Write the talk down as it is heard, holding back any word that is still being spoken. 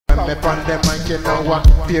when me pon the mic, you know what?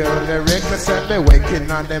 Pure lyric, me say me waking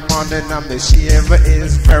on the morning and me shave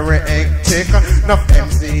is very hectic. Enough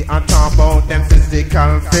MC and talk about them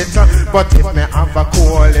physical fit, but if me have a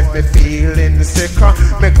cold, if me feeling sick,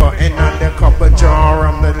 me go in on the cup of jar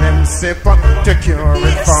and the lemon sip to cure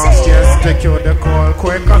it fast, yes, to cure the cold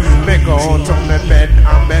quick. Me go to me bed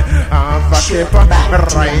and me have a kip. Me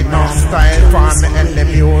ride no style for me and the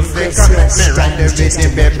music. Me ride the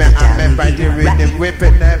rhythm, baby, and me by the rhythm whip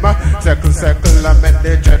it them. Circle, circle, I make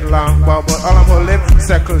the dreadlock bubble. All I pull him.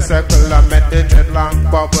 Circle, circle, I make the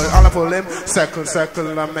dreadlock bubble. All I pull him. Circle,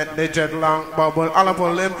 circle, I make the dreadlock bubble. All I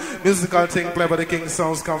pull him. Musical thing play by the King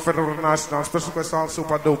Sounds, Confederate National. Special question,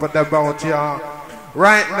 super duper about ya.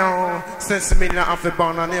 Right now, since me not have the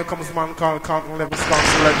band, and here comes a man called Cotton Level Song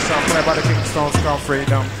Selection, play by the King Sounds, called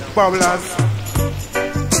Freedom. Bubblers.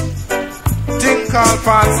 Thing called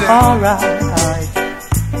Party. Alright.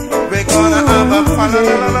 We're gonna have a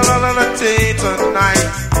party tonight.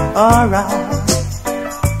 Alright.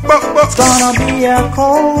 It's gonna be a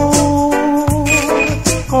cold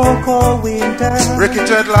winter. Ricky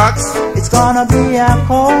Dreadlocks. It's gonna be a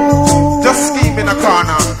cold. Just scheme in a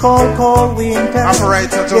corner. Cold winter.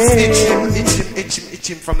 Operator, just itch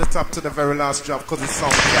him from the top to the very last drop, cause the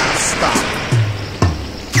song can't stop.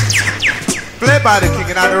 Play by the King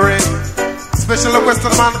in the Ring. Special request to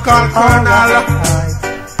the man called Colonel.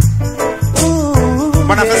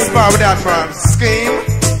 Man have a spar with the Admiral. Scheme.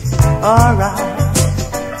 Alright.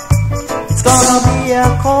 It's gonna be a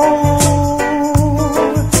cold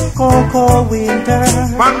winter.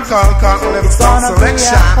 Man called Cotton Level It's Song gonna be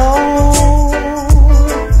Selection. a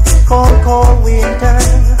cold winter.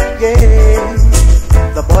 Yeah.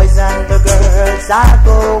 The boys and the girls are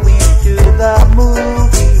going to the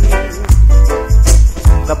movies.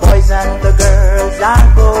 The boys and the girls are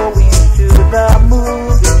going to the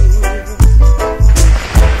movies.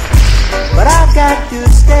 But I've got to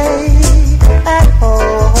stay at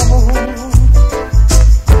home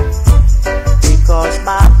because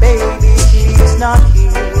my baby, she's not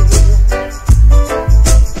here.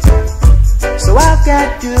 So I've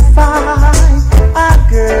got to find a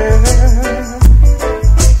girl,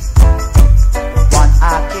 one I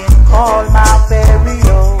can call my very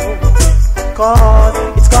own. Cause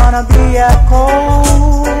it's gonna be a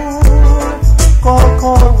cold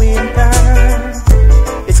winter.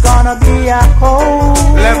 It's gonna be a cold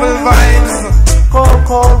Level vibes.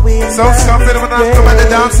 Cold winter. So confident when I come at the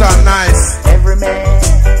dance all nice. Every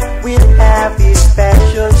man will have his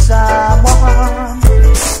special someone.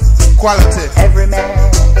 Quality. Every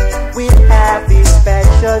man will have his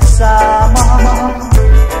special someone.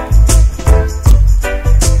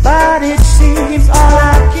 But it seems all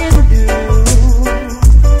I can do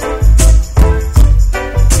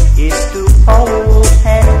is to hold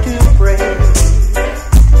and to pray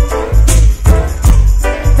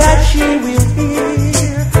that she will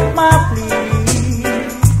hear my plea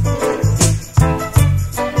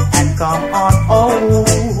and come on home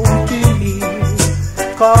to me.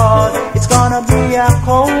 Cause it's gonna be a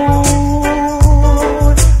cold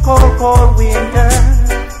winter.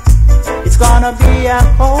 It's gonna be a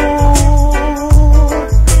cold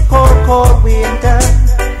winter.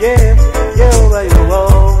 Yeah, yeah, why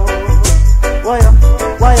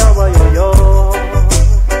yo.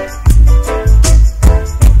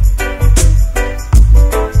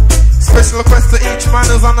 Special request to each man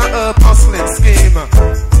who's on the herb hustling scheme.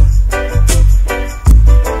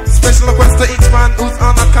 Special request to each man who's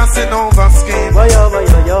on a Casanova scheme. Why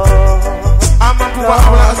yo. I'm a poor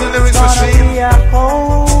hour as a lyrics machine. It's gonna be a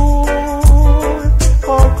cold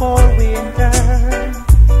winter.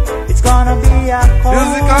 It's gonna be a cold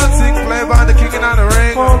Musical thing played by the King in the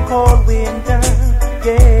Ring. cold winter.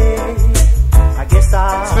 Yeah, I guess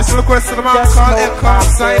I Special request to the man just called smoke Econ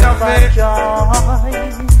side of myself a it.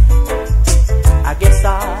 joint. I guess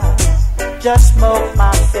I just smoke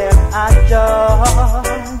myself a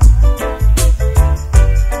joint.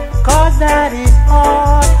 Cause that is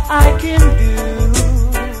all I can do.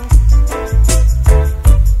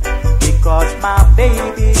 Because my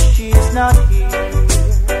baby, she's not here.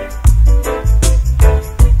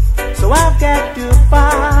 So I've got to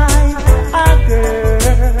find a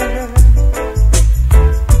girl,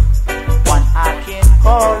 one I can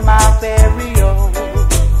call my very own.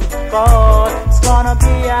 Cause it's gonna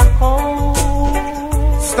be a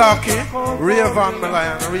cold. Starky, Raven,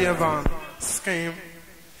 Malayan, Raven, Scheme.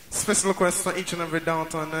 Special request for each and every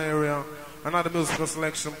downtown area. Another musical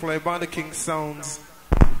selection played by the King Sounds.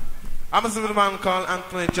 I'm a man called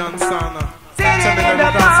Anthony Johnson. Sitting in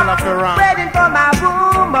the park, waiting for my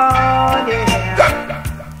woman, yeah.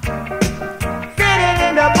 Sitting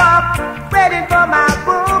in the park, waiting for my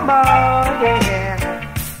woman.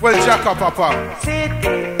 Well, Jack up, Papa.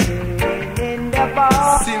 Sitting in the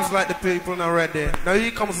park. Seems like the people not ready. Now here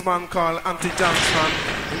comes a man called Auntie Johnson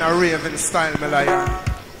in a raving style, me like.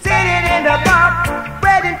 Sitting in the park,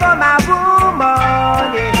 waiting for my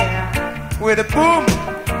woman, yeah. With the boom.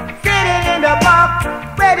 Sitting in the park,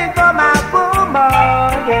 waiting for my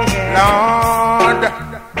woman, yeah. Lord.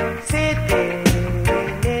 Sitting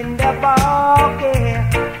in the park, yeah.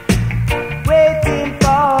 Waiting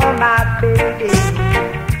for my baby.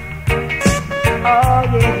 Oh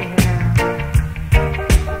yeah.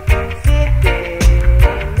 Sitting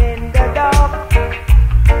in the dark,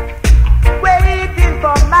 waiting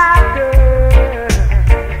for my girl.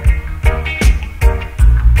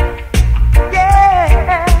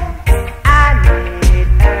 Yeah, I need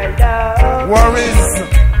her love. Worries.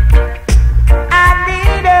 I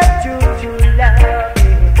need her to love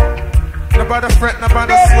me. Nobody fret,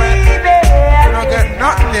 nobody sweat. You don't get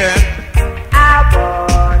nothing yet. I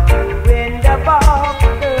want you in the park,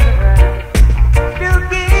 girl, to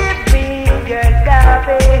give me your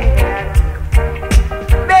loving,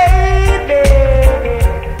 baby.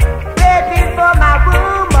 Waiting for my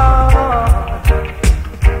woman,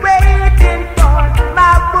 waiting for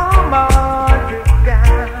my woman to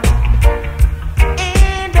come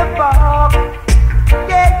in the park,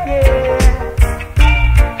 yeah, yeah.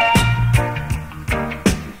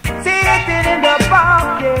 Sitting in the park,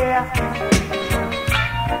 yeah.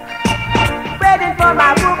 Waiting for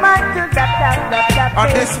my woman to tap. On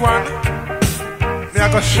this one, me I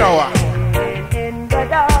go shower. In the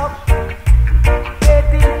dark,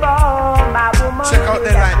 waiting for my woman. Check out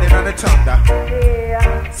the lightning and the thunder.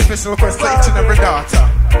 Yeah. Special request to each and every daughter.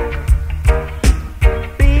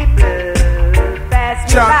 People pass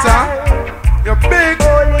me Chanta, by, you're big.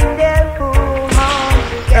 holding their woman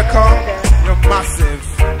Echo, together. you're massive.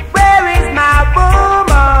 Where is my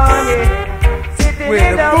woman? Yeah. Sitting With in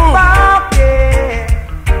the the boom. park, yeah.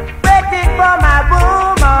 Waiting for my woman.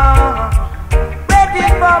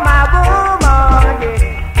 Waiting for my woman,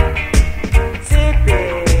 yeah.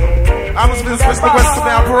 Sitting I must be the special request to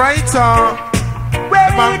the operator.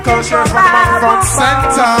 The man comes here from the man front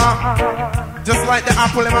center. Just like the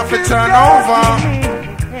apple in my fit turn over.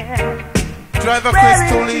 Driver Chris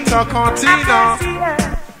 2 liter cantina.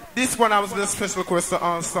 This one I was the special request to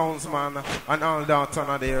all sounds man and all downtown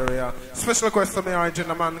of the area. Special request to me origin,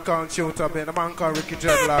 the man called Shooter Bin, the man called Ricky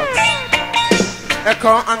Dreadlocks.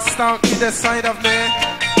 Echo and Starky the side of me.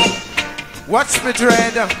 Watch me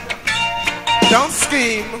dread. Don't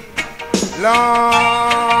scheme.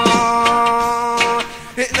 Lord.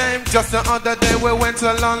 It named just the other day we went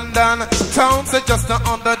to London. Town said just the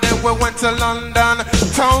other day we went to London.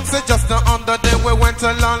 Town said just the other day we went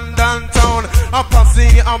to London town. A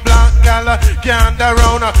posse a black gal gander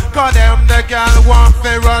round. Cause them the gal want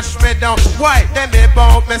to rush me down. Why? They me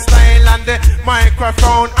bout me style and the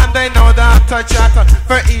microphone. And they know that I chat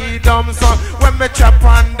for Edom son. When me chop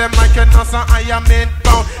on the mic and also I am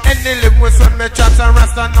inbound. Any lyrics when me chat and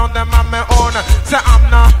rest and on them on my own. Say I'm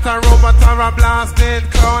not a robot or a blasting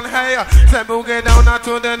clown. Hey, say boogie down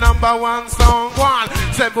to the #1 song. One,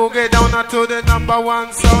 say boogie down to the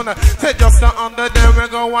 #1 sound. Say just the under there we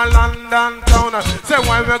go a London town. Say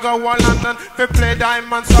why we go a London we play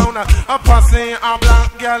diamond sound. A posse a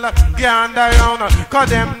black girl gander round. Cause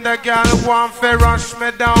them the girl want to rush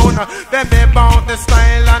me down. They me bout the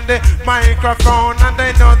style and the microphone. And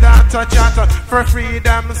they know that I chat for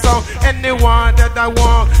freedom. So anyone that I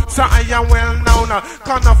want, so I am well known.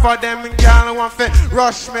 Cause enough of them girl want to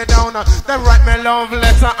rush me down. They write me love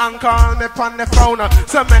letter and call me on the phone.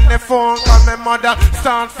 So many phone call me mother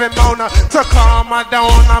start for moan. To calm her down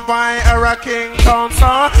and buy her a King Town. So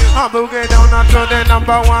I boogie down to the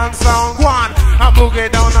 #1 sound. One, I boogie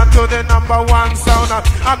down to the #1 sound.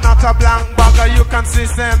 I'm not a blank bagger, you can see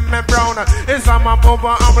me brown. It's a my bubble,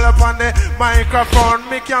 I'm up on the microphone.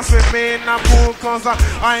 Me can't swim in a pool cause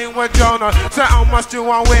I ain't with John. Say how much you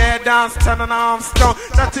want wear dance 10.5 stone.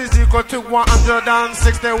 That is equal to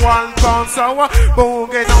 161 pounds. So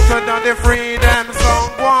boogie down to the freedom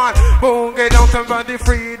sound. One, boogie down to the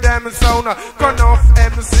freedom sound. Gun off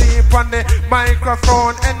MC on the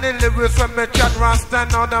microphone. Any lyrics when me chat rasta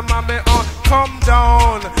now the mommy on. Come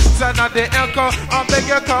down. Said that the echo, I beg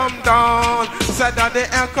you come down. Said that the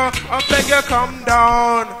echo, I beg you come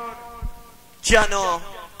down. Jano,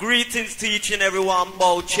 greetings to each and everyone,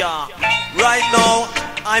 Bocha. Right now,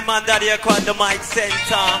 I'm under the echo at the mic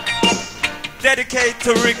center. Dedicate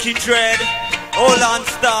to Ricky Dread, Olan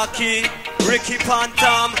Starky, Ricky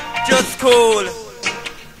Bantan, just cool.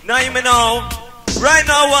 Now you know. Right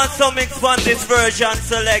now, I want some mix on this version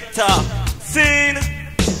selector. Scene.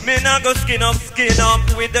 Me nah go skin up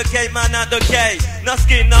with the gay man at the gate. No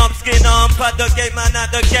skin up at the gay man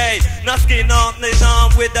at the gate. No skin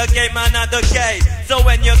up with the gay man at the gate. So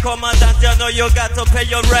when you come and dance, you know you got to pay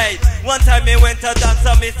your rate. One time me went to dance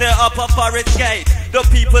and me say up a forest gate. The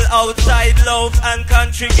people outside love and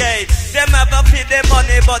country gate. Them have a pay their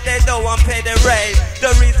money but they don't want pay the rate.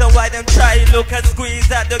 The reason why them try look and squeeze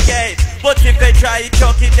at the gate. But if they try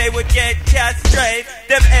chuck it they would get cast straight.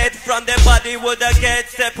 Them head from their body would get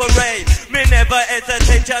separate. Me never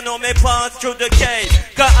hesitate, you know me pass through the gate.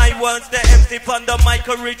 Cause I once the MC from the mic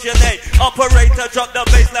originate. Operator drop the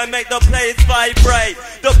bassline, make the place vibrate.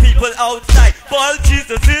 The people outside, ball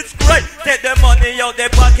Jesus it's great. Take the money out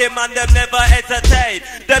their pocket man, them never hesitate.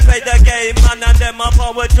 They play the game man and them up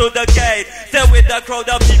power through the gate. Stay with the crowd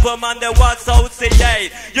of people man, they want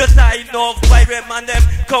associate. You sign off pirate man, them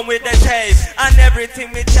come with the tape. And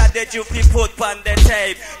everything we chat that you fi put on the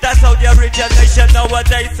tape. That's how the origination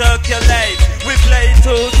nowadays circulate. We play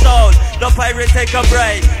two souls, the pirate take a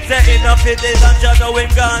break. Say enough it is and you know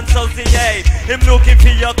him gone associate. Him looking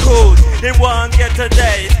for your code, him want get a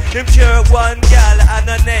date. Him sure one gal and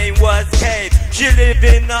her name was Kate. She live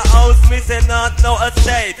in a house, me say not no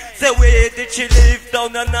estate. Say where did she live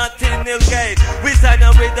down a Notting Hill gate. We sign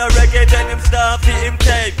her with the reggae then him start for him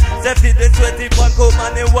tape. Say for the sweaty punk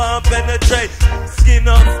man he want penetrate. Skin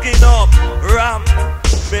up, ramp.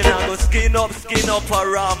 Me now go skin up a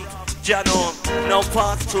ramp. Jano, now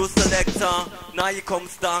pass through selector. Now you come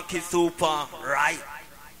Starky super, right?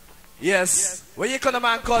 Yes, where you come a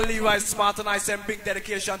man called Levi Smart and I send big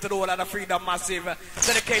dedication to the whole of the Freedom Massive.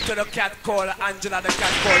 Dedicate to the cat called Angela, the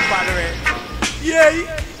cat called Valerie. Yay!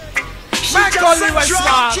 Man called Levi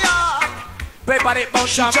Smart. Play by the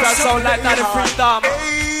bounce champion sound like that the Freedom.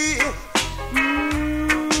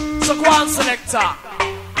 So go on selector.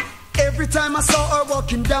 Every time I saw her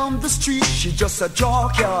walking down the street, she just a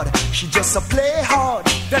junkyard, she just a play hard.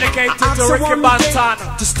 Dedicated to Ricky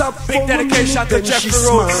Bantan. To stop big dedication to Jeffrey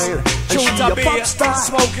Rose. Shooter B,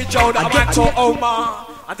 Smokey Joe, the Amanto Omar.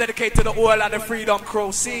 And dedicated to the whole of the Freedom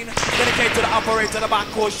Crew scene. Dedicated to the operator, the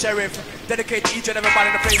Banco Sheriff. Dedicated to each and everybody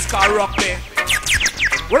in the place called Rugby.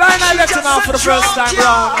 Well, I'm not letting out for the first time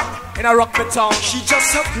round in a Rugby town. She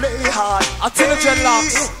just a play hard. Until the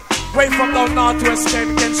dreadlocks. Way from down northwest,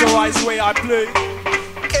 came against your eyes way I play.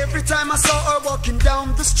 Every time I saw her walking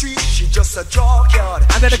down the street, she just a junkyard.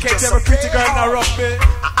 And dedicated to every pretty girl in a Rugby.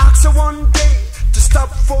 I asked her one day to stop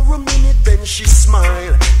for a minute, then she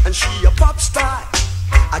smiled, and she a pop star.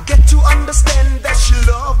 I get to understand that she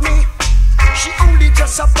love me. She only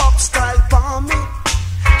just a pop style for me.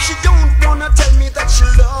 She don't wanna tell me that she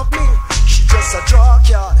love me. She just a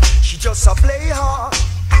junkyard, she just a play hard.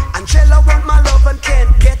 Angela want my love and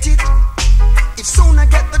can't get it. If soon I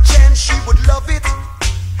get the chance, she would love it.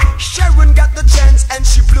 Sharon got the chance and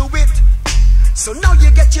she blew it. So now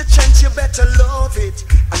you get your chance, you better love it.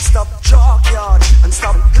 And stop junkyard and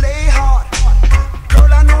stop play hard.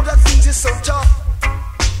 Girl, I know that things is so tough.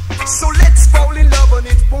 So let's fall in love and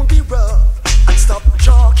it won't be rough. And stop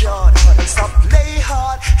junkyard and stop play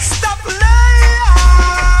hard. Stop play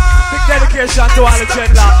hard. Big dedication to all the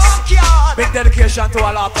dreadlocks. Big dedication to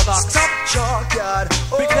all orthodox. Stop junkyard.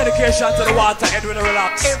 Big dedication to the water Edwin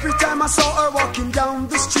relax. Every time I saw her walking down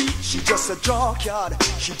the street, she just a junkyard,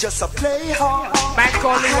 she just a play hard. Man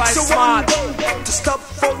called Levi Smart. To stop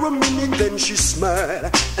for a minute, then she smiled,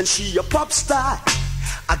 and she a pop star.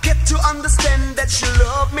 I get to understand that she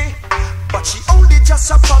love me, but she only just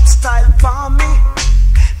a pop style for me.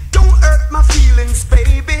 Don't hurt my feelings,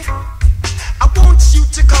 baby. I want you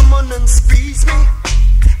to come on and squeeze me.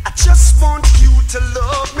 I just want you to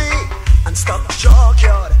love me. And stop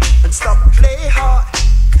junkyard and stop play hard.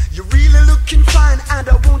 You're really looking fine and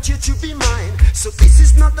I want you to be mine. So this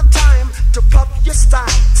is not the time to pop your style.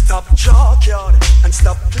 Stop junkyard and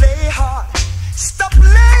stop play hard. Stop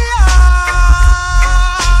play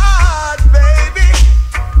hard, baby.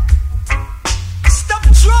 Stop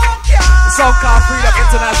junkyard. The song called Freedom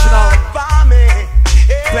International.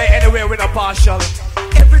 Play anywhere with a partial.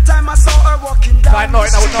 Every time I saw her walking down, I know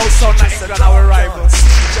it now with no sound like England, our rivals.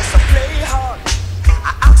 Just a play hard.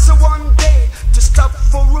 I asked her one day to stop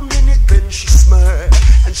for a minute, then she smiled,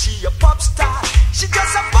 and she a pop star. She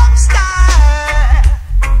just a pop star.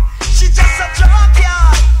 She just a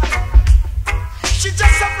junkyard. She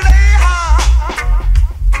just a play hard.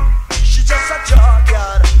 She just a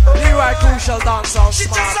junkyard. Leroy Crucial Dancehall She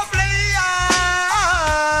Smart. just a play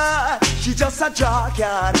hard. She just a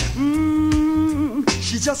junkyard.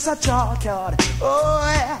 She just a junkyard. Oh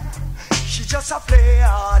yeah. She just a play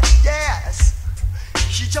hard. Yes.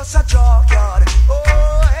 She just a junkyard.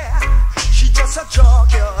 Oh yeah. She just a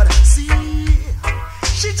junkyard. See.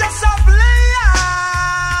 She just a player.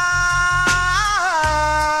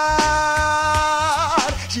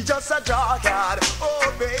 She just a jockeyard.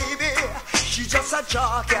 Oh baby, she just a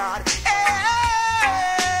jockeyard.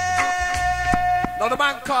 Now the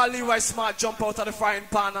man called Levi Smart jump out of the frying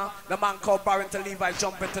pan. The man called Barrington Levi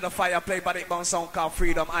jump into the fire. Played by the bound sound called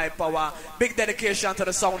Freedom High Power. Big dedication to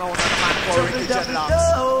the sound owner, the man called Ricky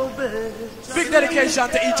Dreadlocks. Big dedication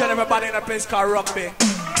to each and everybody in a place called Rugby.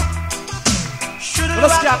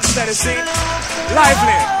 Let's get steady, see?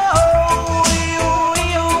 Lively.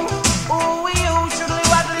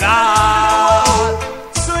 Loud.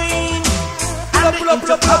 Pull up,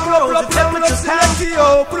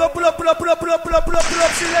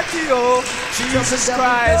 Jesus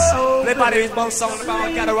Christ. Play by the bounce sound, the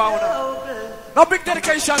man get around. Now big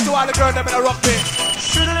dedication to all the girls that in a rugby.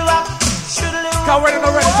 Can't wait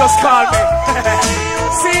already, just call me.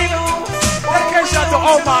 See? Dedication to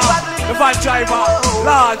Omar, the van driver,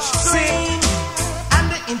 large, see?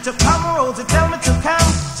 And the intercom rolls, they tell me to come.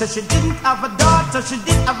 So she didn't have a daughter, she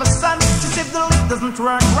did have a son. She said the lift doesn't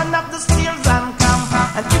run up the stairs and come.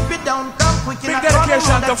 And if you don't come quick, big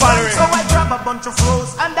dedication to Valerie. So I grab a bunch of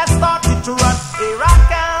flows and I started to run. Here I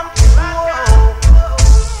come.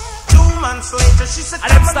 2 months later, she said,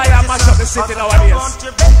 and them style mash up the city nowadays. I want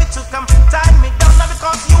your baby to come tie me down now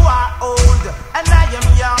because you are old and I am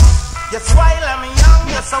young. Yes, while I'm young,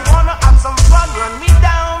 yes, I wanna have some fun, run me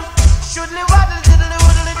down. Shoodly waddle diddly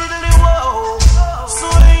woodly diddly whoa.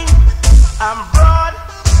 Swing, I'm broad,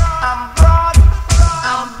 I'm broad,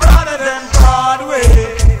 I'm broader than Broadway.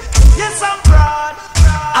 Yes, I'm broad,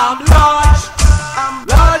 I'm large, I'm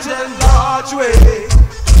larger than Broadway.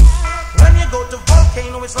 When you go to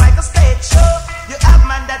Volcano, it's like a stage show. You have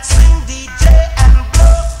man that sing, DJ and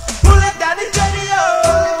blow. Pull it down the radio.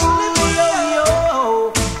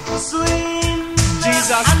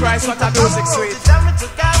 Jesus Christ, what a music sweet. She tell me to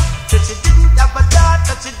come, said she didn't have a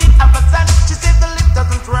daughter, she did have a son. She said the lift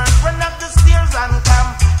doesn't run up the stairs and come.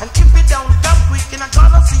 And if you don't come quick, you're not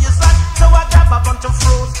gonna see your son. So I grab a bunch of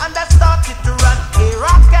froze and I started to run. Here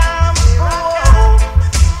I come.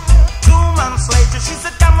 2 months later, she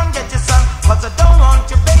said, come and get your son. But I don't want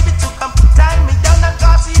your baby to come tie me down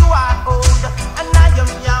because you are old and I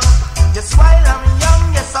am young. Yes, while I'm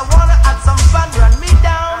young, yes, I wanna have some fun, run me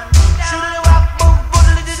down.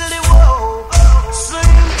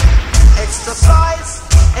 Exercise,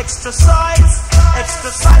 exercise,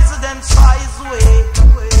 exercise then size way.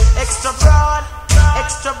 Extra broad,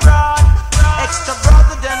 extra broad, extra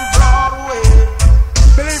broader than Broadway.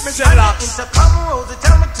 Believe me, Dreadlocks. Intercom rolls, they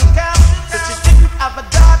tell me to come. That she didn't have a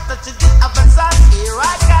daughter, she did have a son. Here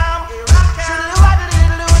I come.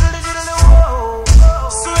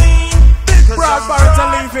 Swing. Big Broad Barrington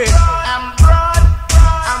Levy. I'm broad,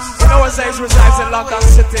 I'm broad. You know what says resides in London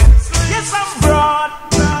City. Yes, I'm broad,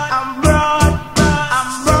 I'm broad, I'm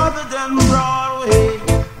broader than Broadway.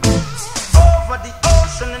 Over the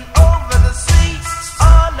ocean and over the sea,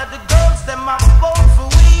 all of the girls, them are both for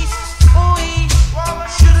we.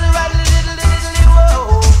 Should have little,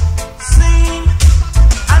 whoa. Seen,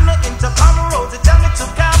 and the intercom rolls, they tell me to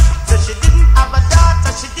come. So she didn't have a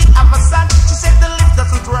daughter, she did have a son. She said the lift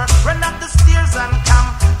doesn't work, run up the stairs and come.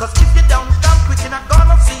 Cause if you don't come quick, you're not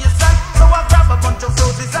gonna see your son. So I grab a bunch of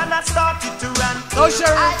roses and I started to run. No,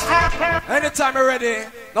 Sheriff. Anytime you're ready.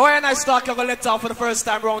 Now, I and I Starky have a let out for the first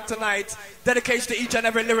time round tonight. Dedication to each and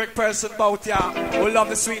every lyric person about ya who love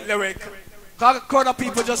the sweet lyric. Cause a crowd of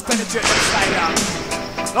people just penetrate the style ya.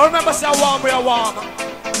 Now remember, say warm, we are warm.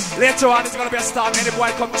 Later on, it's gonna be a storm. Any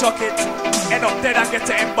boy come chuck it, end up dead and get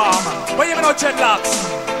to embalm. But you know, Dreadlocks.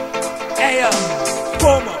 Hey,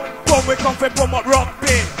 boom, boom, we come for boom up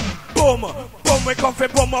rugby. Boom, boom, we come for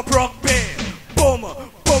boom up rugby. Boom,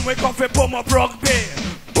 boom, we come for boom up rugby.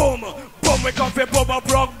 Boom, boom, we come for boom up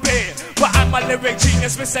rugby. But I'm a lyric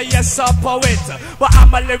genius, me say yes, sir, poet. But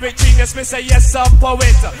I'm a lyric genius, me say yes, sir,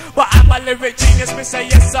 poet. But I'm a lyric genius, me say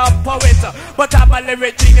yes, sir, poet. But I'm a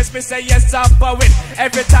lyric genius, me say yes, sir, poet.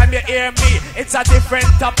 Every time you hear me, it's a different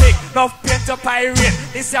topic. No paint to pirate,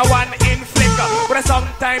 this a one in flicker. But I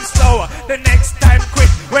sometimes slow, the next time quick.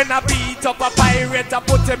 When I beat up a pirate, I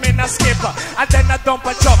put him in a skipper. And then I dump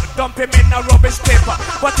a truck, dump him in a rubbish paper.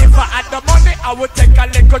 But if I had the money, I would take a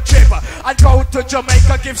little trip. I'd go to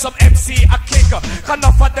Jamaica, give some MC a kicker. Cause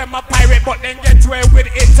enough of them a pirate, but then get away with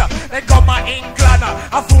it. They come to England,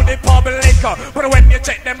 I fool the public liquor. But when you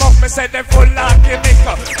check them off, me say they full of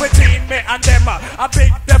gimmicker. Between me and them, a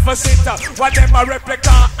big deficit. While them a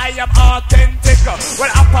replica, I am authentic. Well,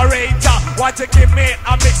 operator, want to give me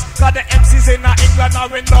a mix? Cause the MCs in England are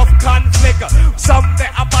enough conflict. Someday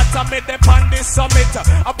I batter me them on this summit.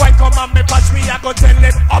 A boy come and me patch me, I go tell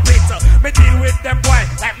him up it. Me deal with them boy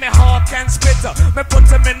like me heart can split. Me put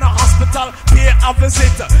him in the hospital, pay a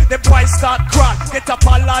visit. The boy start cry, get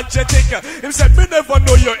apologetic. Him said, me never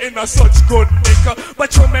know you're in a such good nick. But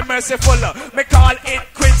you me merciful, me call it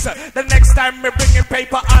quits. The next time me bring in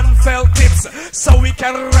paper and felt tips, so we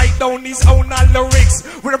can write down his own lyrics.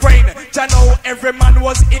 With a brain, I know every man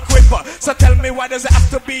was equipped. So tell me why does it have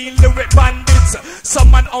to be lyric bandits? Some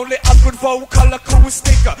man only have good vocal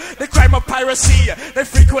acoustic. The crime of piracy, they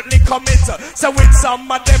frequently commit. So with some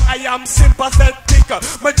of them I am sympathetic.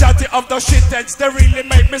 Majority of the shitheads, they really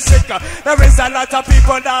make me sick. There is a lot of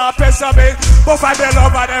people that are pessimistic, but I don't know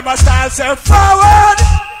about them, my style say forward.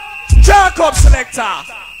 Jacob selector,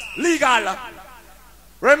 legal.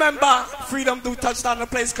 Remember, freedom do touchdown in a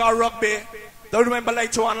place called rugby. Don't remember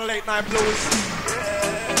later on late night blues.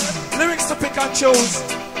 Lyrics to pick and choose.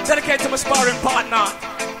 Dedicated to my sparring partner.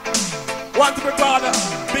 Want to be brother,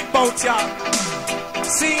 big boat, yeah.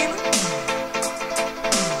 Scene.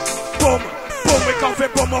 Boom, boom, we come for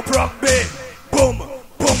boom up rugby. Boom,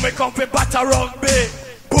 boom, we come for batter rugby.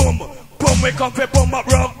 Boom, boom, we come for boom up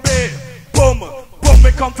rugby. Boom, boom,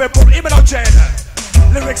 we come for boom. Even though Jen.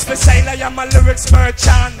 Lyrics for sale, I am a lyrics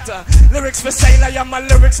merchant. Lyrics for sale, I am a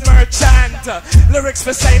lyrics merchant. Lyrics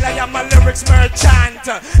for sale, I am a lyrics merchant.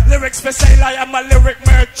 Lyrics for sale, I am a lyric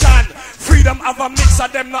merchant. Freedom of a mix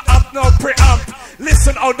of them not have no preamp.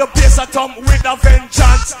 Listen how the bass atom with a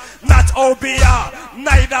vengeance. Not OBR,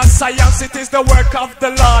 neither science, it is the work of the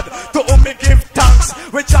Lord. To whom me give thanks,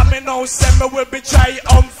 which I may know say me will be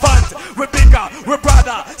triumphant. We bigger, we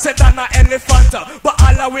brother, said than an elephant. But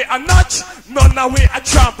all of we a notch, none of we a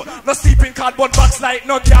tramp. No sleeping cardboard box like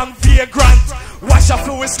no damn vagrant. Wash off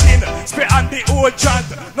your skin, spray on the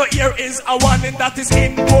deodorant. No here is a warning that is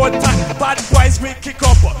important. Bad boys we kick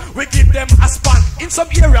up, we give them a spank. In some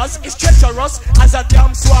areas it's treacherous as a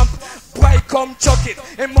damn swamp. Boy come chuck it,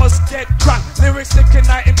 it must get crank. Lyrics sticking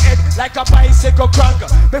out in head like a bicycle crank.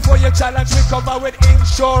 Before you challenge me cover with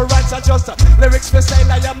insurance. I just lyrics for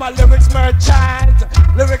sale, I am a lyrics merchant.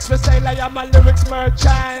 Lyrics for sale, I am a lyrics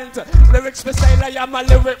merchant. Lyrics for sale, I am a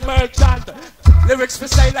lyric merchant. Lyrics for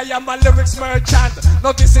sale, I am a lyrics merchant.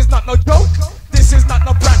 No, this is not no joke. This is not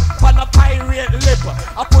no brand, pan a pirate lip.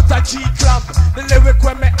 I put a G-clamp. The lyric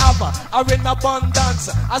when me have are in abundance.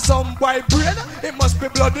 As some boy brain, it must be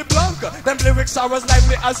bloody blank. Them lyrics are as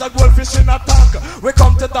lively as a goldfish in a tank. We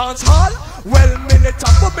come to dance hall, well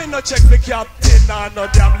militant, but me no check the captain and no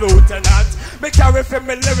damn lieutenant. Me carry for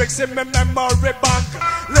me lyrics in me memory bank.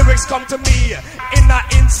 Lyrics come to me in an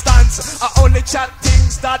instance. I only chat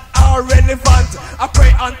things that are relevant. I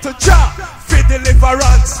pray unto Jah for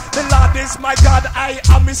deliverance. The Lord is my God, I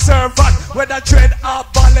am his servant. Whether dread or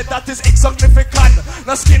ballet, that is insignificant.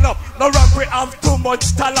 No skin up, no rank, we have too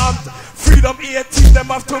much talent. Freedom 18, them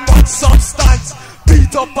have too much substance.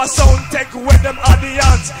 Beat up a sound tech with them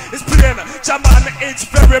audience. It's plain, Jaman, it's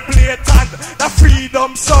very blatant. The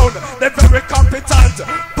freedom sound, they're very competent.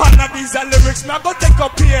 Pana these are lyrics, me I go take a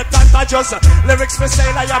patent. I just lyrics for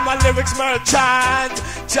sale, I am a lyrics merchant.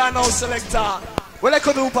 Jano selector. Well, I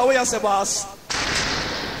could do, but what you say, boss?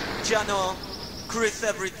 Jano, Chris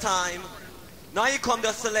every time. Now you come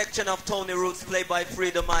the selection of Tony Roots played by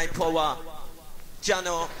Freedom My Power.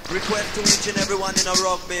 Jano, request to each and everyone in a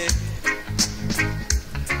rugby.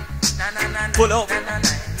 Pull up.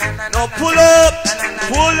 No, pull up.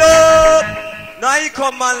 Pull up. Now you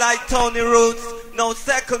come man like Tony Roots. No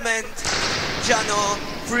settlement. Jano,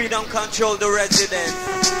 freedom control the residents.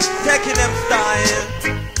 Taking them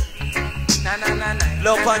style.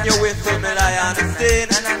 Love on your way for me, I understand.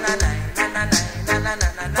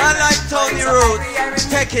 Man like Tony Roots,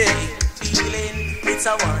 take it.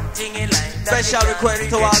 Special request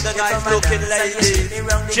to all the nice looking ladies.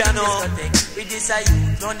 Jano,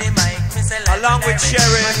 along with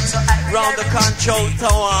Sheriff, round the control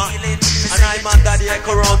tower. And I'm on Daddy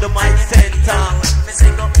Echo round the mic center. It's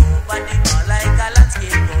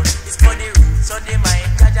for the roots, so the mic,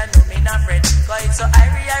 cause I know me not friend. Cause it's so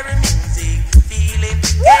irie music, feeling.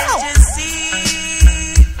 Can't you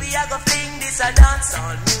see? We are gonna fling this a dance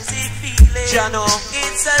all music feeling. Jano,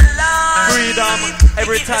 it's a lie. Freedom,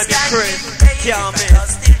 every time you Chris, can't miss.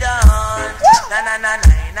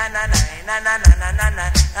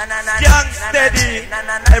 Young steady,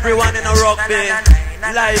 everyone in a rugby,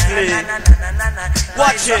 lively.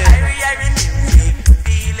 Watch it.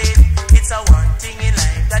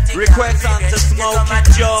 Request onto Smokey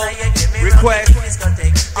Joe. Request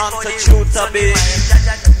onto Chuta B.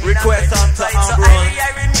 Request onto Admiral,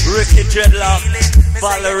 Ricky Dreadlock,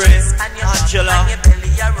 Valerie, Angela,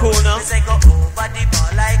 Kuna.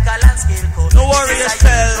 No worry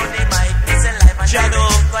yourself, Jano,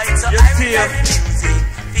 you're here.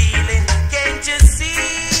 Can't you see?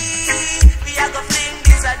 We are gonna fling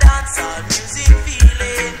this a dancehall music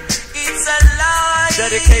feeling. It's a lie.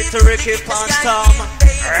 Dedicate to Ricky Bantan.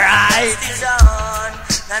 Right.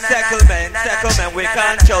 Settlement, we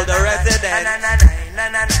control the resident.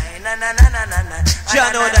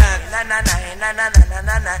 Jano Dan.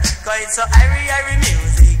 Cause it's so airy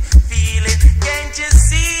music feeling. Can't you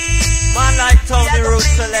see? Man like Tony Root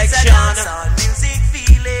selection. Music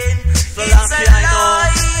feeling. So last year I know.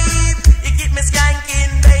 You keep me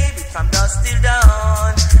skanking, baby, from dusk till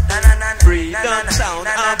dawn. Freedom sound,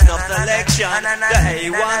 I'm no selection.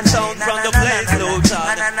 The A1 sound from the place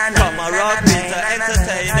Luton. Come a rock beat to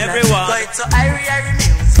entertain everyone. So it's so airy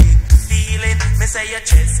music feeling. Me say your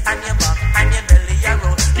chest and your back and your belly a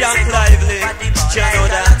roll. Young lively, Jano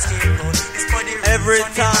Dan. Every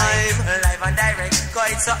time. Live and direct.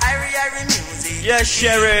 Cause it's so airy music. Yes,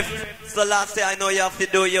 Sheriff. So last year I know you have to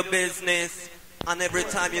do your business. And every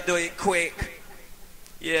time you do it quick.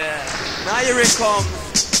 Yeah. Now here it comes.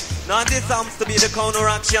 Now this happens to be the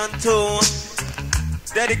counteraction too.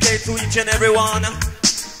 Dedicate to each and every one.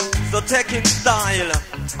 So taking style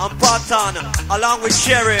and pattern along with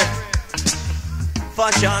Sheriff.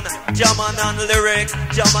 Fashion, German and lyric.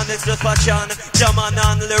 German is just fashion, German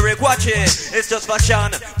and lyric. Watch it, it's just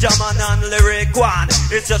fashion, German and lyric. One,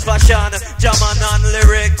 it's just fashion, German and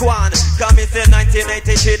lyric. One, come in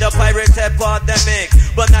 1983 the pirate epidemic,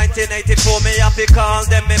 but 1984 me have to call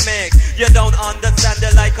them mimic. You don't understand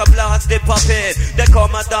it like a blasted puppet. They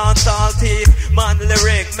come a dance all thief, man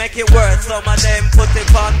lyric. Make it worse, some of them put it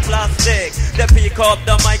on plastic. They pick up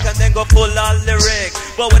the mic and then go full of lyric.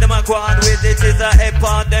 But when them a go on with it is a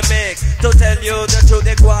epidemic. To tell you the truth,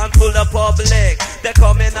 they go on full of public. They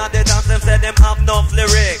come in and they dance and say them have enough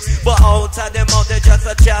lyrics, but out of them out they just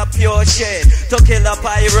a chat pure shit. To kill a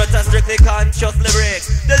pirate a strictly conscious lyric.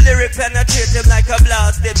 The lyric penetrate him like a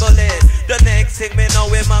blasted bullet. The next thing me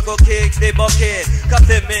know him a go kick the bucket. Cause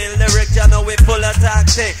the main lyric you know we full of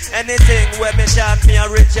tactic. Anything where me chat me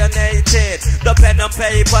originated. The pen and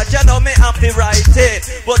paper you know me have to write it.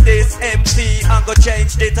 But this MC I'm go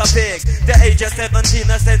change the topic. The age of 17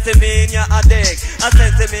 a sense me in your addict. A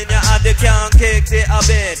sense me in your addict can't kick the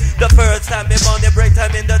habit. The first time me found the break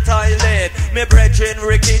time in the toilet. Me brethren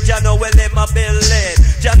Ricky Jano well him a billet.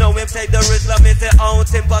 Jano him take the risk me say out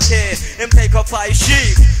him pocket. Him take up 5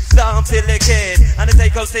 sheep, stamp silicate, and he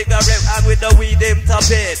take up cigarette and with the weed him top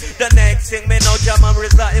it. The next thing me know jam and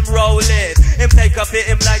risk him roll it. Him take up it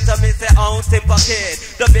him lighter me say out him pocket.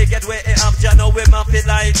 The biggest way he have Jano him up it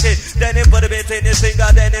like it. Then him put a bit in his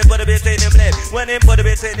finger, then him put a bit in him lip. When him put a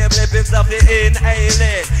bit in him lip him stuff it inhale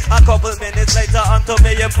it. A couple minutes later until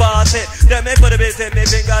me him pass it. Then me put a bit in me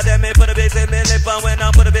finger, then me put a bit in me lip. And when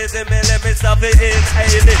I put a bit in me lip me stuff it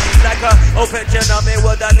inhale it. Like a open channel me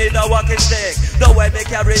would I need a walking stick. The way me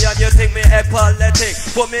carry on you think me epileptic.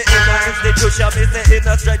 Put me in an institution me say in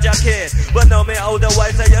a stranger kid. But now me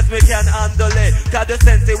otherwise I yes me can handle it. Cause the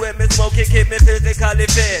sense when me smoke it keep me physically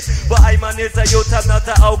fit. But I man is a youth I'm not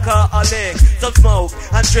an alcoholic. So smoke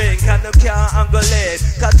and drink and them can't angle it.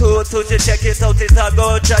 Cause to check it out it's a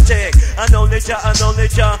go check. And only Jah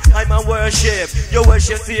I'm a worship. You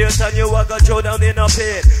worship serious and you a go throw down in a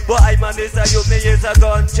pit. But I man is a youth me is a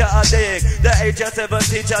ganja addict. The age of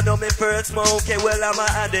 17 I know me first smoke it. Well I'm an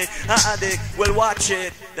addict, well watch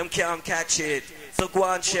it. Them can't catch it. So go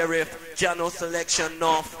on Sheriff, Jano selection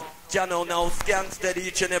off. Jano now gangster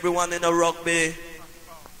each and everyone in a rugby.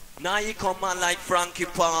 Now you come man like Frankie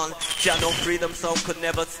Paul. Jano freedom sound could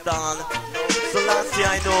never stall. So last year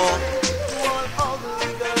I know.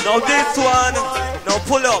 Now this one, now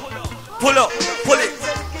pull it.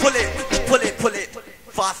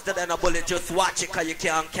 Faster than a bullet, just watch it cause you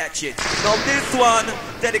can't catch it. Now this one,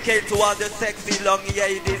 dedicated to all the sexy long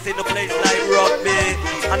ladies in the place like rugby.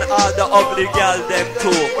 And all the ugly girls them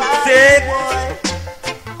too. See?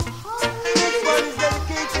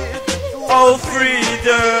 Oh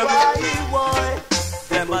freedom.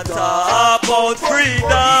 Them a talk about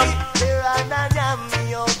freedom.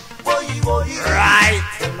 Right.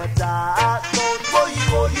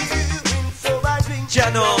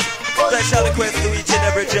 Jano, special request to each and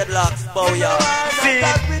every dreadlocks, bow ya. See?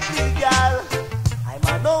 I'm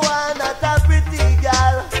a no one not a pretty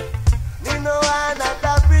girl. Me no one not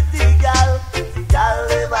a pretty girl. Pretty girl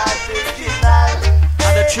live as original.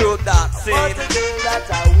 And the truth that, see? But the girl that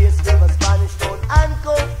I waste never Spanish town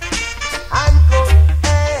handcuff.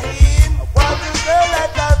 Hey, what the girl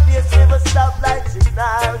that I face never stop like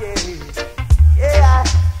signal.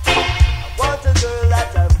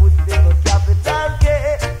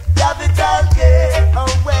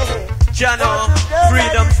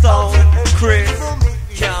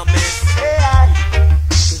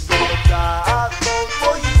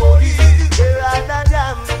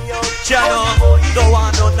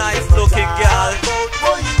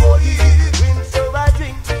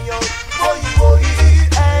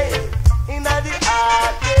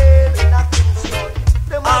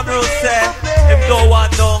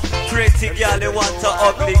 they want to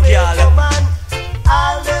ugly girl.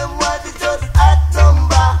 All them want is just act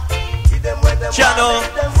number. Channel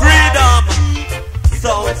Freedom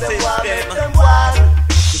Sound System.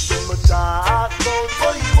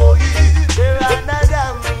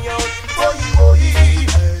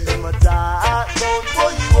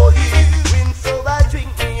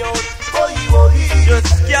 Just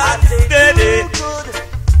stand steady.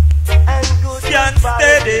 Stand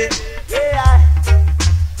steady. Yeah,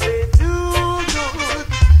 they do good,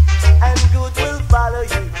 and good will follow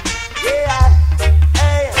you. Yeah,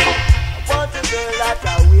 hey, I want a girl that I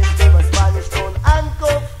waist them a Spanish town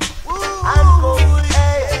handcuff,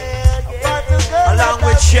 hey, I want a girl Along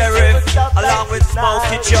with Sheriff, along with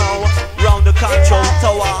Smokey Joe, round the control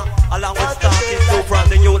tower, along with Starky Soup from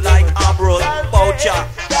the youth like Admiral, Boucher.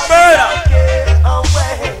 Murder!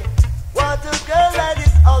 Want a girl that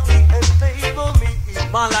is ugly and favor me.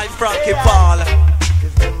 Man like Frankie Paul.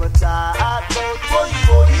 Cause them a talk about boy.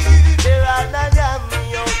 There are none of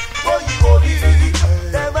me out boy.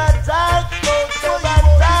 Them a talk about,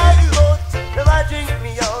 them a drink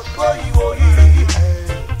me out boy.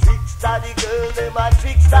 Trickster the girl, them a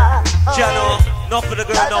trickster. Jano, not for the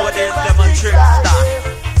girl nowadays, them a trickster.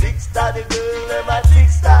 Trickster the girl, them a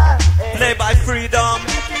trickster. Play by Freedom.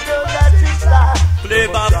 Play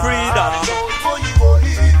by Freedom.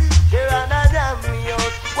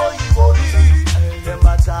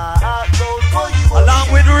 Along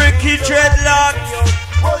with Ricky Dreadlocks,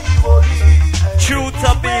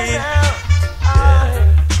 Shooter Bean.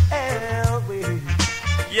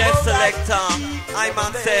 Yes, selector. I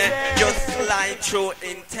man say, just slide through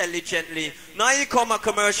intelligently. Now you come a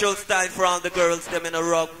commercial style for all the girls, them in a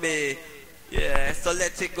rugby. Yeah, so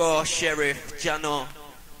let it go, Sheriff, Jano.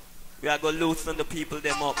 We are going to loosen the people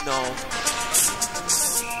them up now.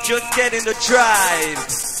 Just get in the drive.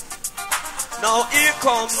 Now here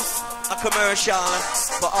comes a commercial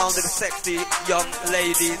for all the sexy young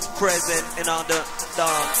ladies present in all the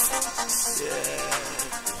dance. Yeah.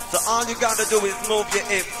 So all you gotta do is move your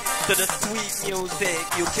hips to the sweet music.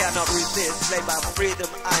 You cannot resist. Play by Freedom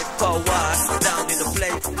I Power. Down in the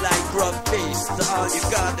place like rugby. So all you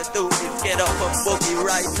gotta do is get up and boogie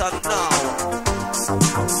right on now.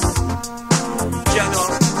 Jano,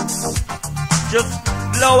 just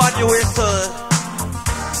blow on your whistle.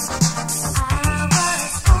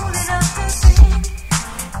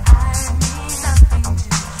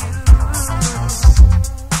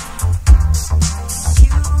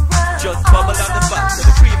 Just bubble on the back to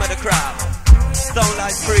the cream of the crop. Sound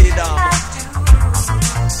like Freedom.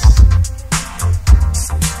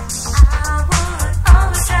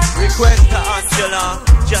 Request to Angela,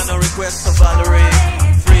 Jano request to Valerie.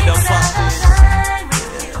 Freedom Party.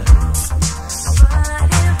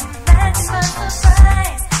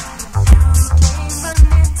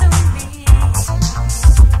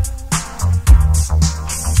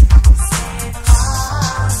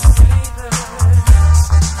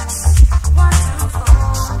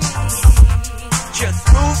 Just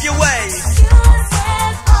move your ways.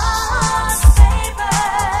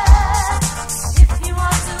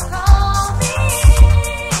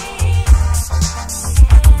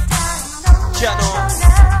 Jano,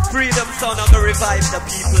 Freedom sound of the revive the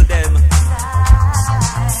people them.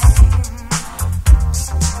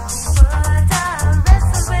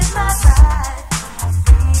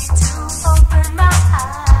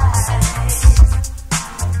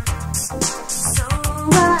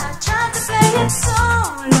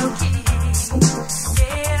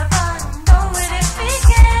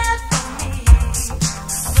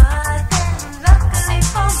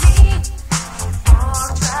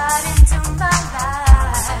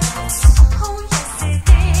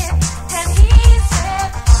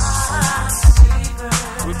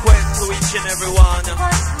 Everyone,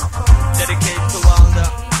 dedicate to all the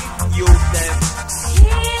youth them.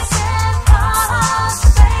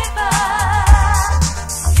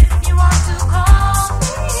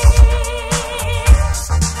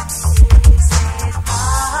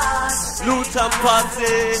 Loot and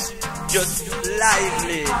party, just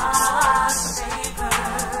lively.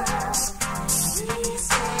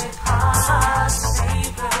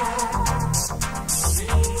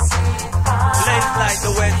 Place like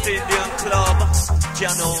the West Indian Club,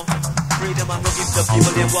 Jano. Freedom and go give the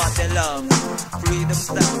people they what they love. Freedom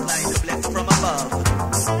sounds like the blessing from above.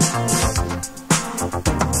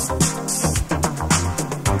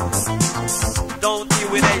 Don't deal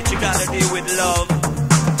with hate, you gotta deal with love.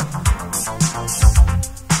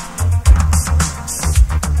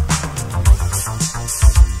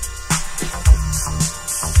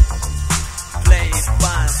 Played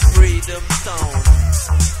by Freedom Sound.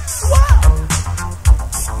 Wow!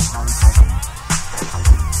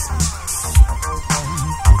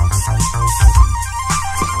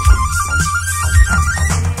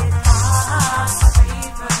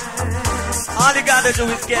 gotta do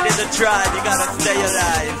is get in the tribe. You gotta stay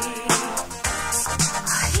alive.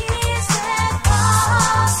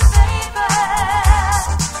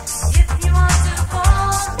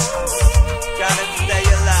 Gotta stay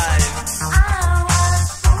alive.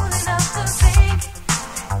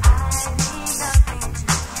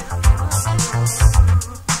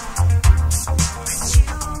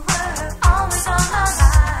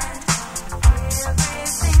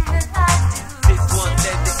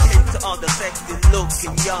 All the sexy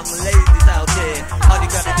looking young ladies out there. All you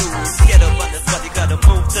gotta do is get up on the spot. You gotta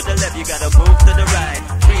move to the left, you gotta move to the right.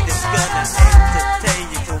 Reading's gonna entertain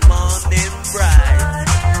you till morning bright.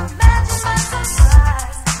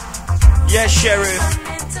 Yeah, Sheriff,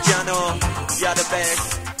 Jano, you're the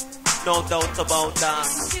best. No doubt about that.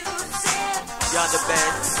 You're the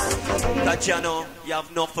best. Cause Jano, you have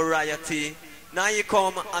no variety. Now you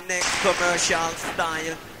come a next commercial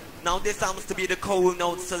style. Now this happens to be the cool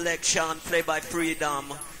note selection played by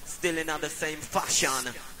Freedom, still in the same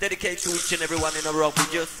fashion. Dedicated to each and everyone in a row, we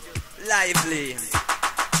just lively.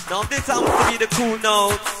 Now this happens to be the cool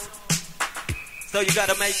notes, so you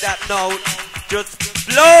gotta make that note. Just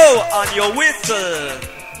blow on your whistle.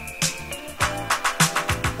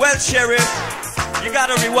 Well, Sheriff, you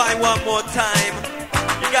gotta rewind one more time.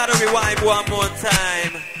 You gotta rewind one more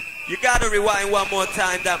time. You gotta rewind one more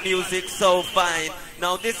time. That music's so fine.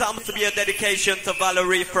 Now this happens to be a dedication to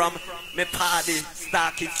Valerie from me party,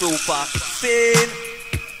 Starky Super. Sing.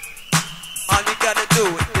 All you gotta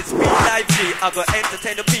do is be lively. I go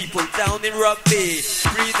entertain the people down in Rugby.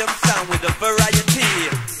 Freedom sound with a variety.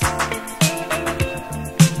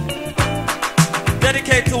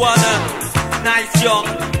 Dedicate to all the nice, young,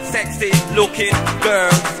 sexy looking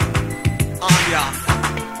girls. Yeah.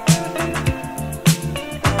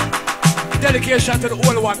 Dedication to the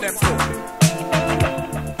old one, them too.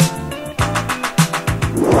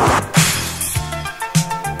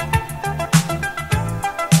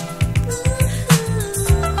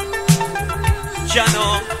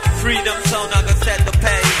 Jano, Freedom sound, I'm gonna set the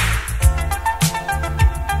pace.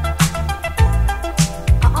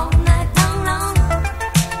 All night long,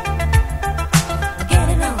 get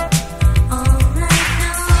it on. All night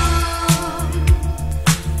long,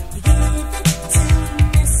 you give it to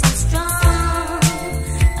me so strong.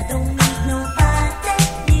 I don't need nobody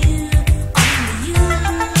new, only you.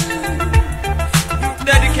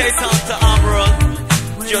 Dedicate on to Admiral,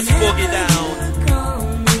 just boogie down.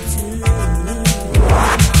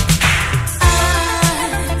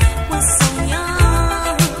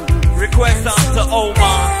 Request out to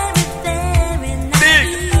Omar. Big.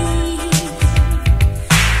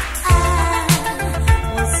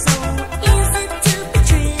 Was so easy to be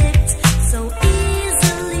tricked, so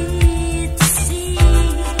easily to see.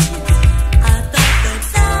 I thought that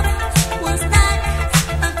love was like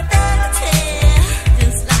a fairy tale,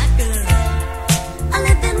 just like a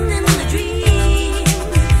living in a dream.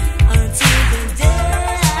 Until the day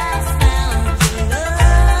I found your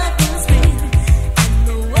love was real, and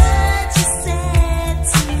the words you said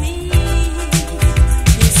to me.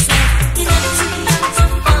 You said you're never too young to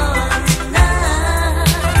fall in love.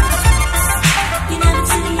 You're never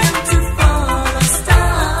too young to follow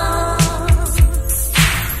stars.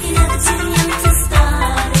 You're never too young to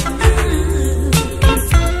start anew.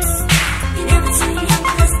 You're never too young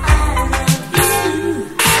 'cause I love you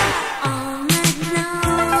all night long.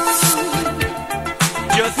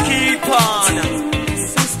 Just keep on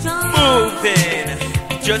So strong. moving.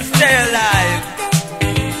 Just stay alive.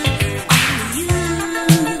 Only you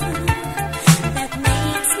that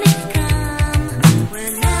makes me come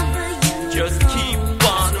whenever you Just keep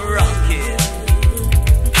on rocking.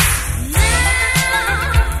 Now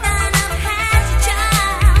that I've had your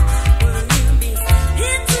child, will you be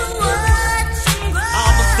here to watch and grow?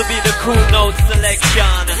 Happens to be the cool note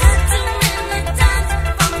selection. Too many times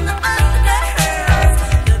from the other girls,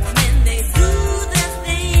 that when they do their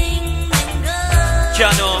thing, they go.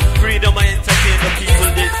 Jano, Freedom, I entertain the people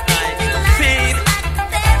this night. See, Like a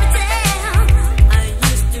fairy tale, I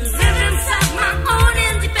used to live inside my own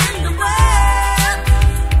independent world,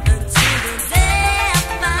 until the day I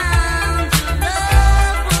found your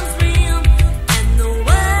love was real, and the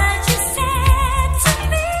words you said to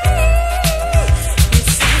me. You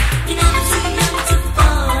said you're never too young to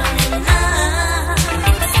fall in love.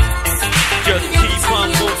 just keep on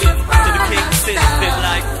moving to the king system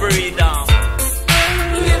like Freedom.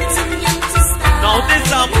 You're never too young to stop. Now this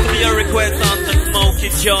happens to be a request on to Smokey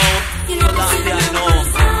Joe. So lastly I know.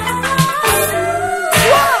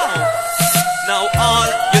 Wow! Now all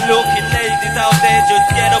you looking ladies out there, just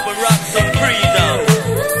get up and rock some Freedom.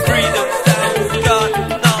 Freedom sounds got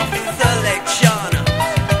enough selection.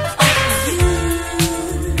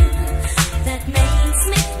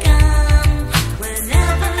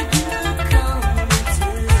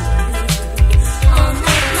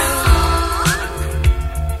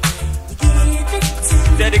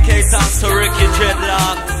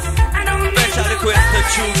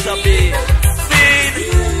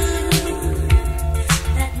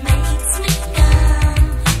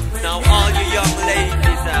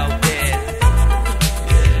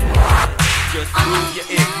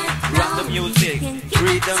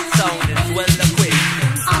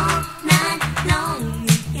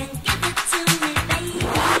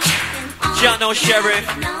 Jano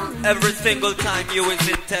Sheriff, every single time you is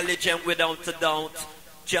intelligent without a doubt.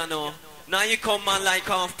 Jano, now you come man like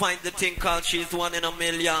half pint the thing called She's One in a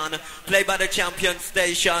Million. Play by the champion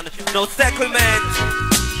station, no settlement.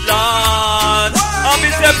 Lord, I'll be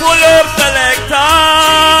say pull up selector,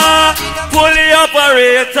 pull the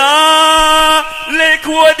operator,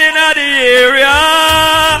 liquid in the area.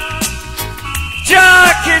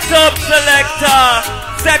 Jack it up selector.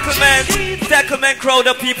 Settlement crowd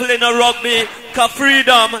of people in a rugby. Cause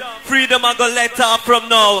freedom I go let off from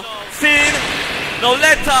now. See? Now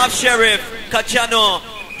let off Sheriff. Cause you know,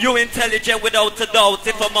 you intelligent without a doubt.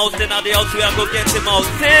 If I'm out in the house, we are go get him out.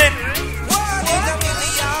 See?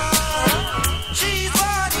 She's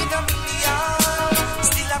one in a million.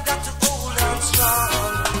 Still I've got to hold on strong.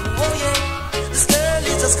 Oh yeah, this girl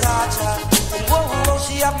is a scotcher. Whoa,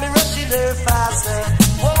 she have me rushing her faster.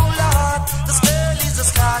 Whoa Lord, this girl is a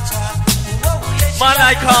scotcher. Man,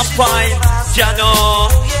 I can't find Jano.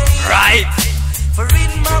 Right. For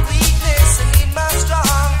in my weakness and in my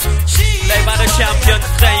strong, she play by the champion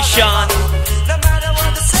station. No matter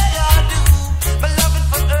what they say I do, my loving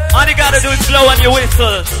for her. All you gotta do is blow on your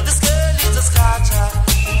whistle. This girl is a scotcher.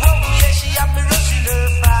 Whoa, yeah, she have me rushing her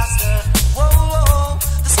faster. Whoa, whoa,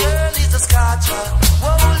 this girl is a scotcher.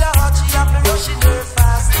 Whoa, Lord, she have me rushing her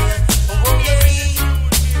faster. Whoa, yeah.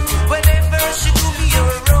 Whenever she do me a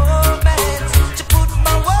romance, she put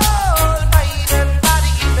my whole mind and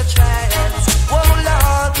body in a trance. Whoa,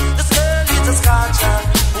 Lord, this girl is a scotcher.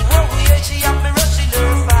 Whoa, yeah, she have me rushing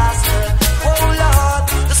her faster. Whoa, Lord,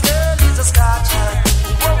 this girl is a scotcher.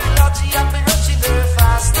 Whoa, Lord, she have me rushing her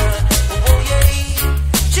faster. Whoa, yeah,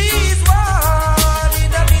 she's one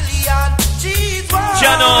in a million. She's one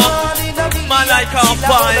Jano, in a million. man, I can't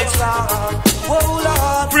find.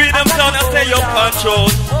 Freedom sound I say you control.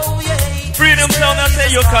 Freedom sound I say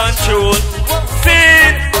you control.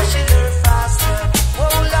 Sing.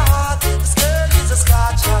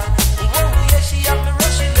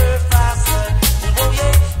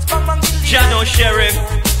 Jano Sheriff.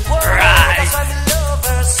 Right.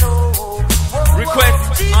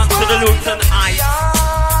 Request onto the Luton Ice.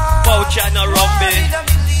 Voucher and a rugby.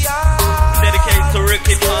 Dedicated to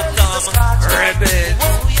Ricky Bantan. Rebels.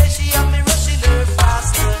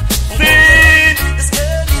 This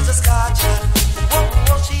girl is a scotcher.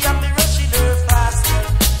 Whoa, she have me rushing her faster.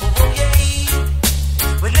 Oh,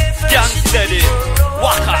 yeah. Whenever Young steady.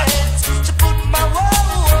 Waka. she put my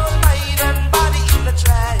whole mind and body in a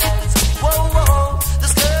trance. Whoa,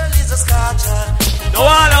 this girl is a scotcher. Now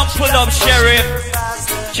all I'm pull up Sheriff.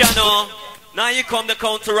 Jano. Now you come the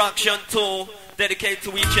counteraction too. Dedicated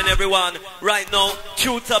to each and every one. Right now,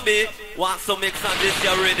 Tutor B wants to mix on this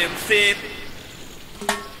your rhythm. See?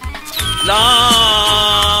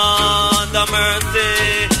 Lord of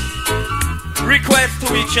mercy. Request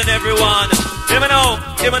to each and every one. Even know.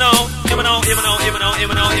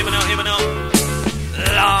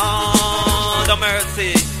 Lord of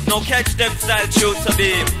mercy. No catch them style Tutor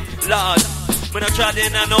B. Lord. Me no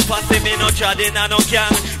treading and no passy, me no treading and no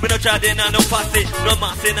gang. Me no treading and no passy, no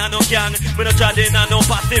massing and no gang. Me no treading and no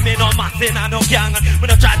passy, me no massing and no gang. Me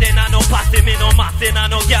no treading and no passy, me no massing and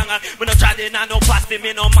no gang. Me no treading and no passy,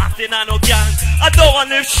 me no massing and no gang. I don't want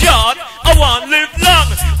to live short, I want to live long.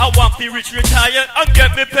 I want to be rich, retire and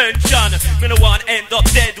get me pension. Me no want end up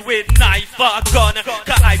dead with knife or gun.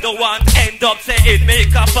 Cause I don't want end up saying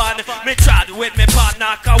make a fun. Me trad with me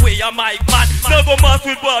partner, cause we are my man. Never mess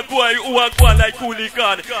with bad boy who are one like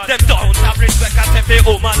hooligan. Them don't have respect as if they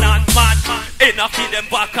woman and man. Enough of them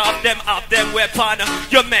back up, them have them weapon.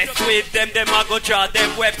 You mess with them a go draw them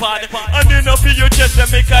weapon. And enough of you just to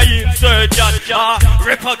make a insurgent.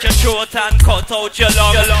 Rip out your throat and cut out your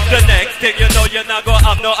lung. The next thing you know you're not gonna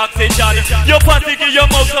have no oxygen. Your party give your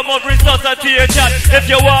mouth some of resuscitation. If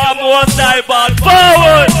you want more style ball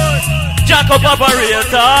forward, jack up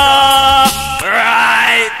operator.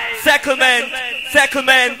 Right. Settlement.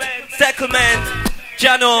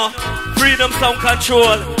 Jano, freedom sound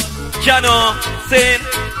control. Jano, saying,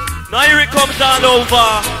 now here it comes all over.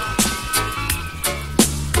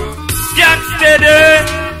 Gang steady.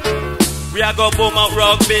 We are gonna boom up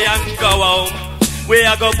rugby and go home. We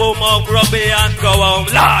are gonna boom up rugby and go home,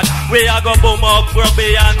 Lord. We are gonna boom up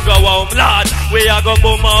rugby and go home, Lord. We are gonna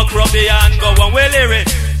boom up rugby and go home. We'll hear it.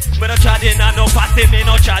 Me no chatting and no party, me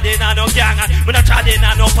no chatting and no gang. Me no chatting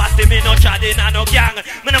and no party, me no chatting and no gang.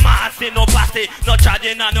 Me no massy, no party, no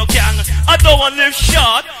chatting and no gang. I don't want live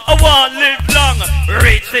short, I want live long.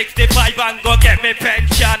 Reach 65 and go get me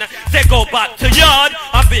pension. Say go back to yard,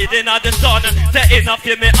 I'm beating at the sun. Say enough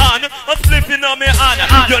in me on, I'm slipping on me on.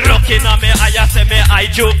 You looking at me, I say me I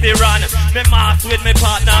joke the run. Me mass with me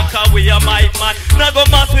partner, cause we are my man. Now go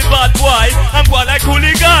mass with bad boy, I'm going like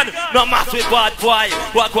hooligan. No mass with bad boy,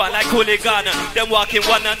 walk one like hooligan. Them walking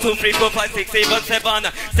 1 and 2, 3, 4, 5, 6, 7, 7.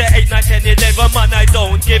 Say 8, 9, 10, 11, man, I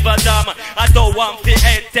don't give a damn. I don't want to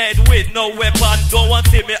head dead with no weapon. Don't want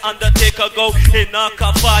to see me Undertaker go in a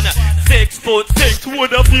coffin. 6'6"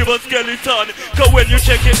 with a fever skeleton. Cause when you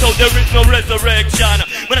check it out, there is no resurrection.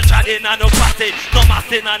 When I try in, I no party, no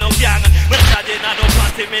massing, I no gang. When I try in, I no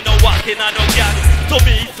party, me no walking, I no gang. To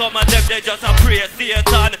me, some of them, they just a pray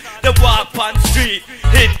Satan. They walk on street,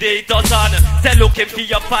 indeed dozen. They looking for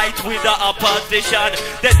your fight with the opposition.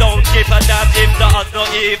 They don't give a damn if the odds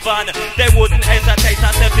not even. They wouldn't hesitate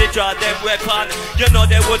as if they draw them weapon. You know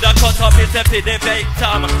they would have cut up his the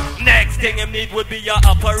victim. Next thing him need would be your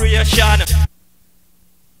operation.